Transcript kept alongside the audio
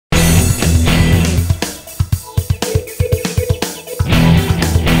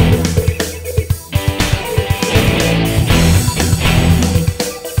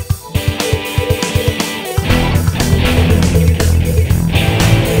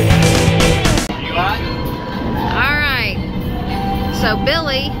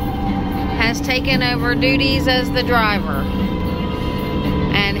Billy has taken over duties as the driver,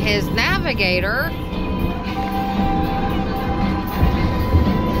 and his navigator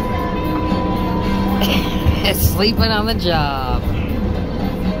is sleeping on the job.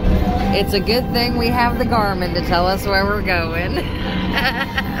 It's a good thing we have the Garmin to tell us where we're going.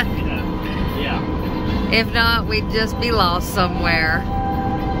 Yeah. If not, we'd just be lost somewhere.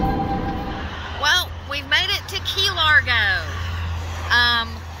 Well, we've made it to Key Largo.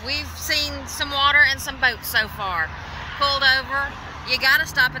 We've seen some water and some boats so far. Pulled over. You gotta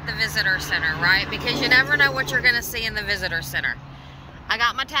stop at the visitor center, right? Because you never know what you're gonna see in the visitor center. I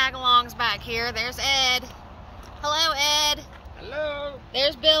got my tag-alongs back here. There's Ed. Hello, Ed. Hello.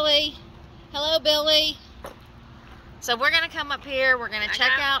 There's Billy. Hello, Billy. So we're gonna come up here. We're gonna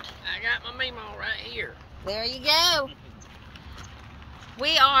check out. I got my memo right here. There you go.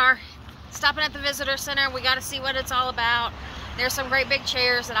 We are stopping at the visitor center. We got to see what it's all about. There's some great big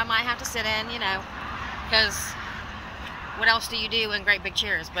chairs that I might have to sit in, you know, because what else do you do in great big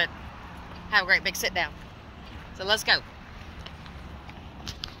chairs but have a great big sit down? So let's go.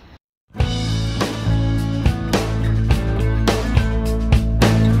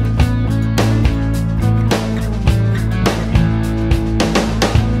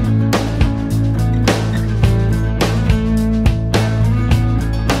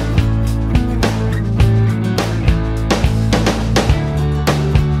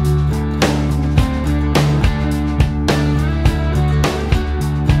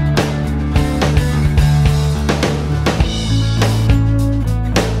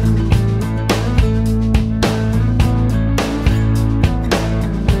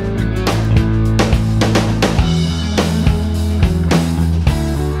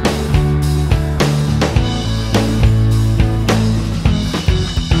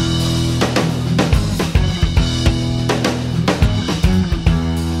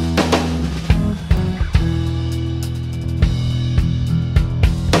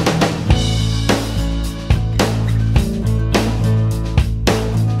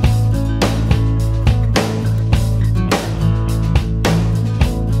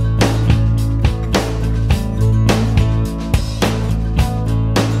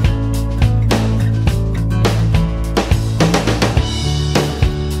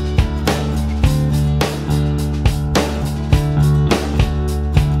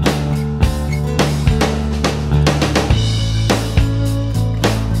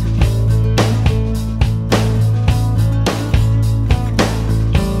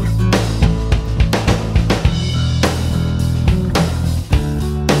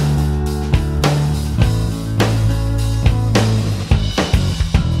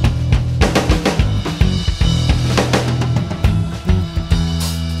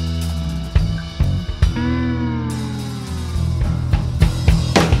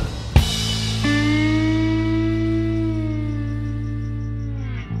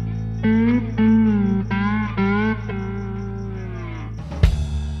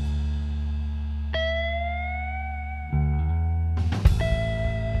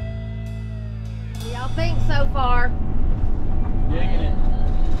 Think so far? Digging it.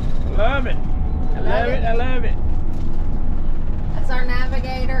 I love it. I love it. I love it. That's our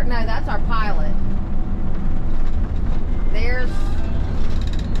navigator. No, that's our pilot.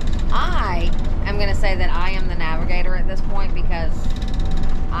 I am going to say that I am the navigator at this point because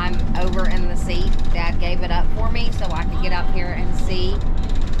I'm over in the seat. Dad gave it up for me so I could get up here and see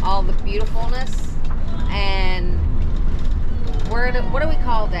all the beautifulness. And what do we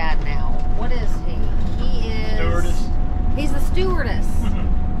call Dad now? What is he? He is... Stewardess. He's the stewardess.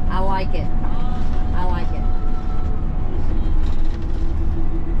 I like it. I like it.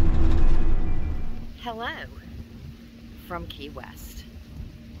 Hello from Key West.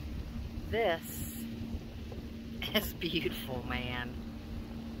 This is beautiful, man.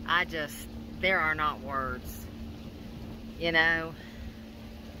 There are not words. You know,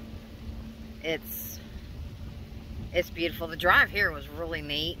 it's beautiful. The drive here was really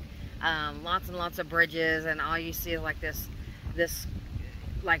neat. Lots and lots of bridges, and all you see is like this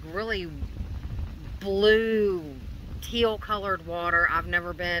like really blue teal colored water. I've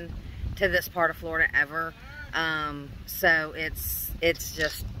never been to this part of Florida ever, so it's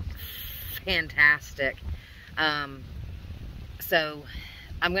just fantastic. So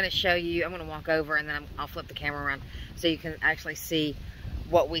I'm going to show you. I'm going to walk over and then I'll flip the camera around so you can actually see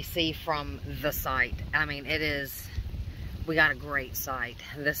what we see from the site. I mean, we got a great site.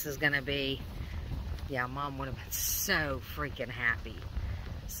 This is going to be, yeah, Mom would have been so freaking happy.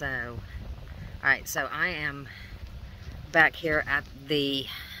 So, all right, so I am back here at the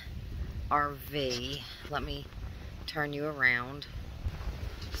RV. Let me turn you around.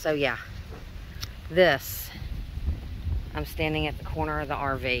 So yeah, I'm standing at the corner of the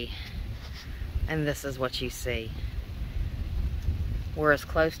RV, and this is what you see. We're as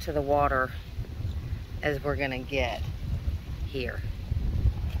close to the water as we're gonna get here.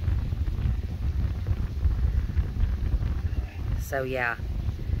 So yeah.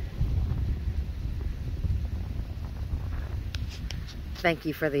 Thank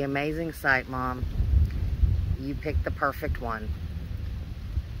you for the amazing site, Mom. You picked the perfect one.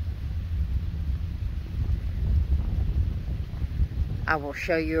 I will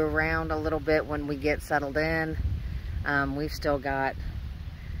show you around a little bit when we get settled in. We've still got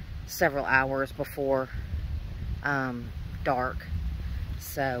several hours before dark.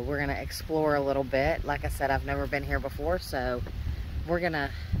 So we're gonna explore a little bit. Like I said, I've never been here before, so we're gonna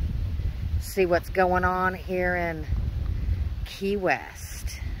see what's going on here in Key West.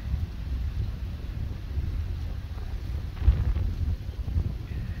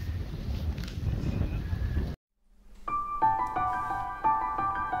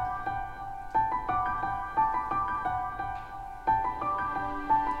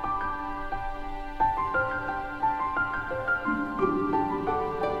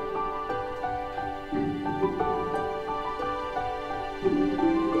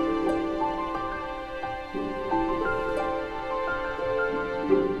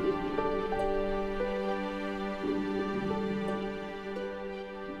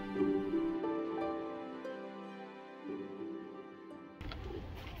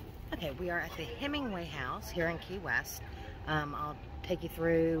 Okay, we are at the Hemingway House here in Key West. I'll take you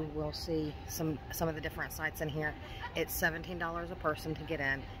through. We'll see some of the different sites in here. It's $17 a person to get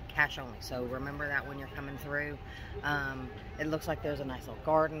in, cash only. So remember that when you're coming through. It looks like there's a nice little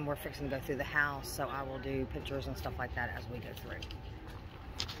garden. We're fixing to go through the house, so I will do pictures and stuff like that as we go through.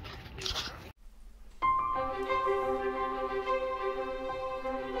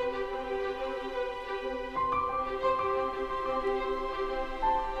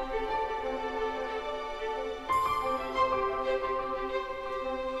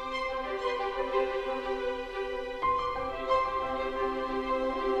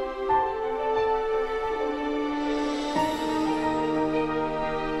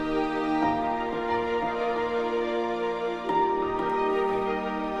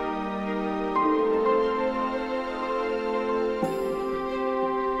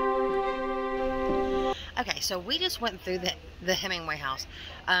 Okay, so we just went through the Hemingway House.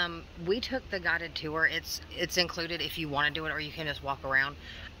 We took the guided tour. It's included if you want to do it, or you can just walk around.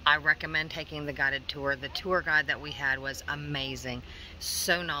 I recommend taking the guided tour. The tour guide that we had was amazing,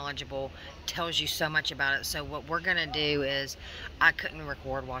 so knowledgeable, tells you so much about it. So what we're gonna do is, I couldn't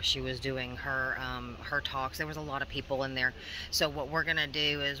record while she was doing her talks. There was a lot of people in there. So what we're gonna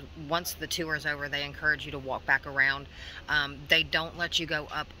do is, once the tour is over, they encourage you to walk back around. They don't let you go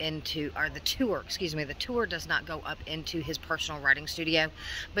up into, or the tour does not go up into his personal writing studio,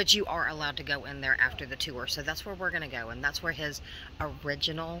 but you are allowed to go in there after the tour. So that's where we're gonna go, and that's where his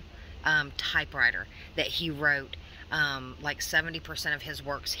original typewriter that he wrote like 70% of his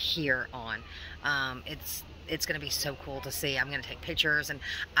works here on. It's gonna be so cool to see. I'm gonna take pictures, and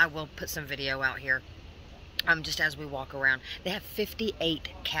I will put some video out here just as we walk around. They have 58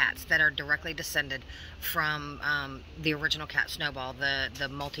 cats that are directly descended from the original cat Snowball, the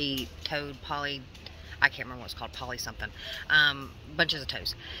multi-toed I can't remember what it's called, Polly something, bunches of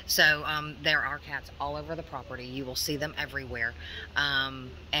toes. So there are cats all over the property. You will see them everywhere,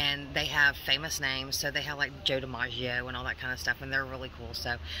 and they have famous names. So they have like Joe DiMaggio and all that kind of stuff, and they're really cool.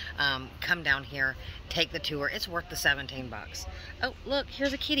 So come down here, take the tour. It's worth the 17 bucks. Oh, look,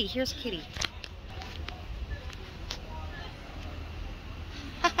 here's a kitty. Here's a kitty.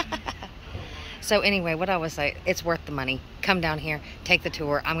 So anyway, what I would say, it's worth the money. Come down here, take the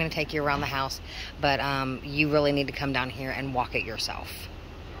tour. I'm going to take you around the house, but you really need to come down here and walk it yourself.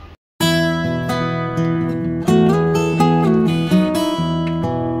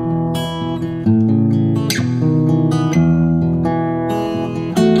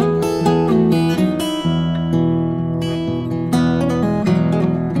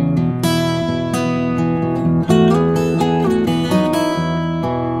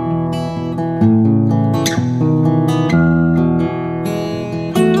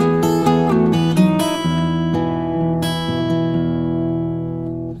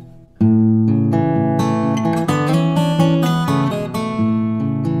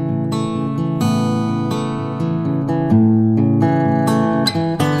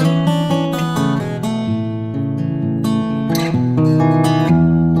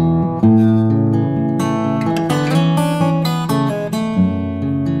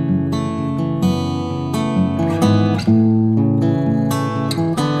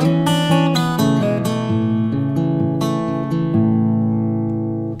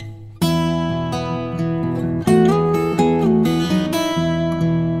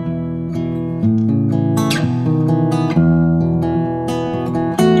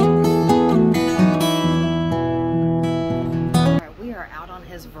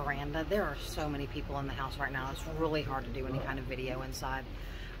 people in the house right now. It's really hard to do any kind of video inside.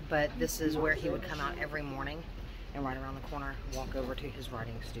 But this is where he would come out every morning and right around the corner walk over to his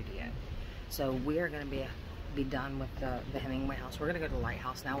writing studio. So we are going to be done with the Hemingway House. We're going to go to the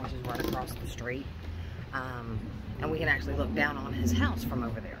Lighthouse now, which is right across the street. And we can actually look down on his house from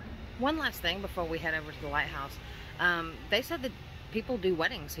over there. One last thing before we head over to the Lighthouse. They said that people do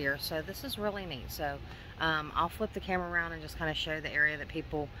weddings here, so this is really neat. So I'll flip the camera around and just kind of show the area that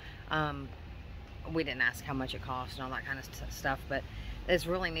people, we didn't ask how much it cost and all that kind of stuff, but it's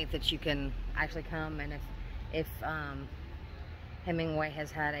really neat that you can actually come, and if Hemingway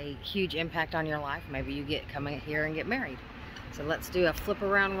has had a huge impact on your life, maybe you come in here and get married. So let's do a flip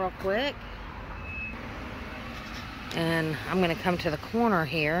around real quick. And I'm going to come to the corner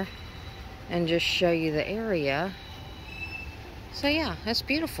here and just show you the area. So yeah, that's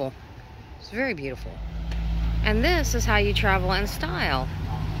beautiful. It's very beautiful. And this is how you travel in style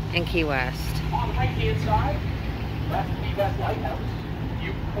in Key West. On the right-hand side, that's the Key West Lighthouse.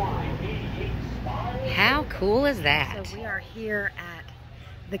 You climb 88 spires. How cool is that? So we are here at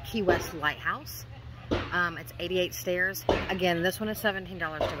the Key West Lighthouse. It's 88 stairs. Again, this one is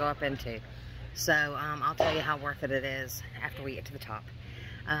 $17 to go up into. So I'll tell you how worth it is after we get to the top.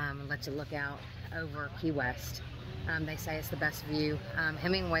 Let you look out over Key West. They say it's the best view.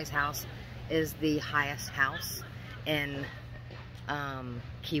 Hemingway's house is the highest house in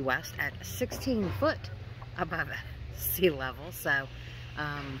Key West at 16 foot above sea level. So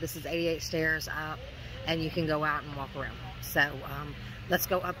this is 88 stairs up, and you can go out and walk around. So let's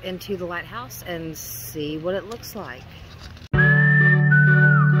go up into the lighthouse and see what it looks like.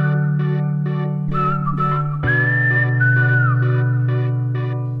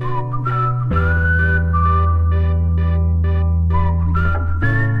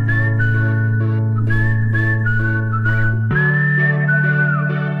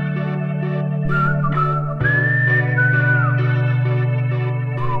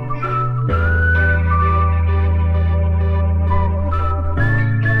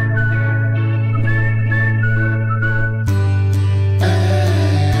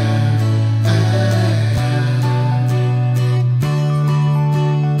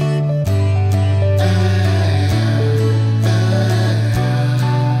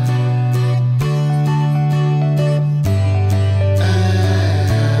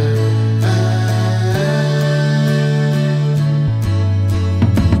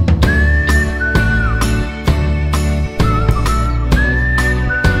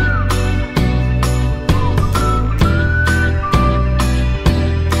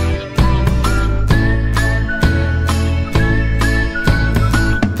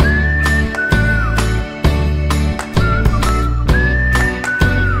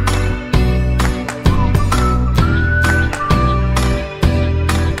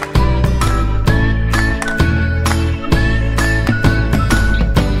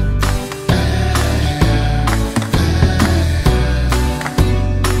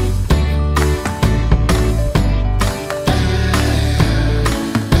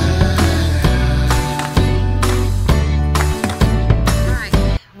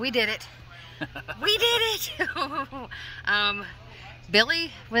 We did it. We did it.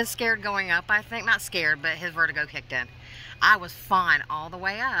 Billy was scared going up, I think. Not scared, but his vertigo kicked in. I was fine all the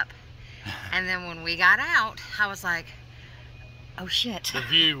way up. And then when we got out, I was like, oh shit. The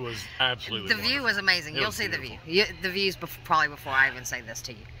view was absolutely The view was amazing. You'll see beautiful. The view. The view's probably before I even say this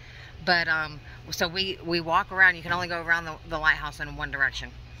to you. But so we walk around. You can only go around the lighthouse in one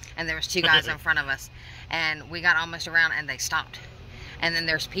direction. And there was two guys in front of us. And we got almost around and they stopped. And then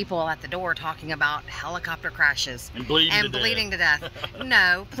there's people at the door talking about helicopter crashes and bleeding to death.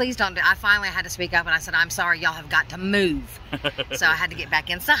 No, please don't do. I finally had to speak up and I said, I'm sorry, y'all have got to move. So I had to get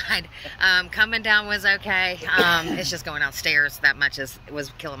back inside. Coming down was okay. It's just going downstairs that much was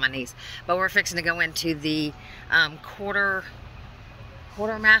killing my knees. But we're fixing to go into the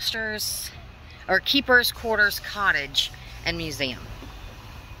quartermasters or keeper's quarters cottage and museum.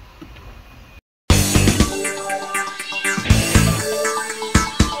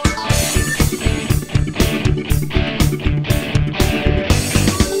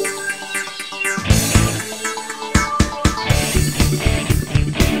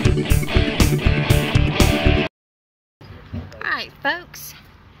 Alright folks,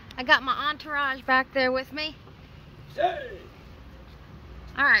 I got my entourage back there with me.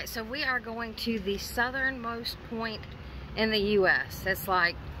 Alright, so we are going to the southernmost point in the U.S. It's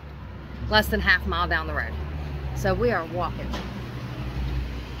like less than half a mile down the road. So we are walking.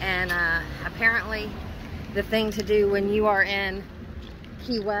 And apparently the thing to do when you are in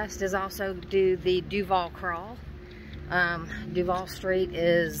Key West is also do the Duval crawl. Duval Street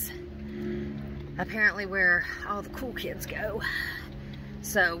is apparently where all the cool kids go.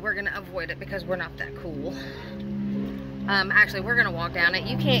 So we're gonna avoid it because we're not that cool. Actually, we're gonna walk down it.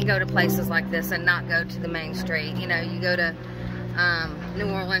 You can't go to places like this and not go to the main street. You know, you go to New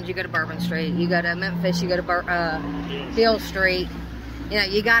Orleans, you go to Bourbon Street. You go to Memphis, you go to Beale Street. You know,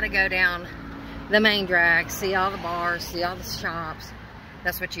 you gotta go down the main drag, see all the bars, see all the shops.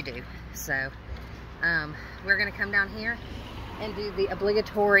 That's what you do. So we're gonna come down here and do the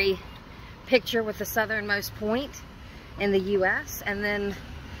obligatory picture with the southernmost point in the US, and then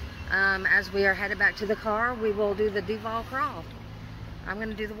as we are headed back to the car, we will do the Duval crawl. I'm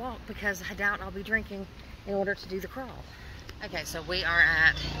gonna do the walk because I doubt I'll be drinking in order to do the crawl. Okay, so we are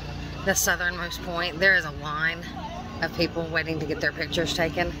at the southernmost point. There is a line of people waiting to get their pictures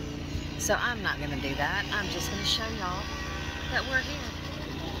taken. So I'm not gonna do that. I'm just gonna show y'all that we're here.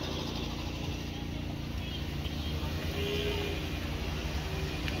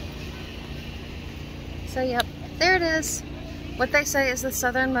 So yep, there it is. What they say is the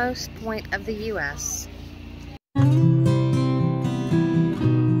southernmost point of the US.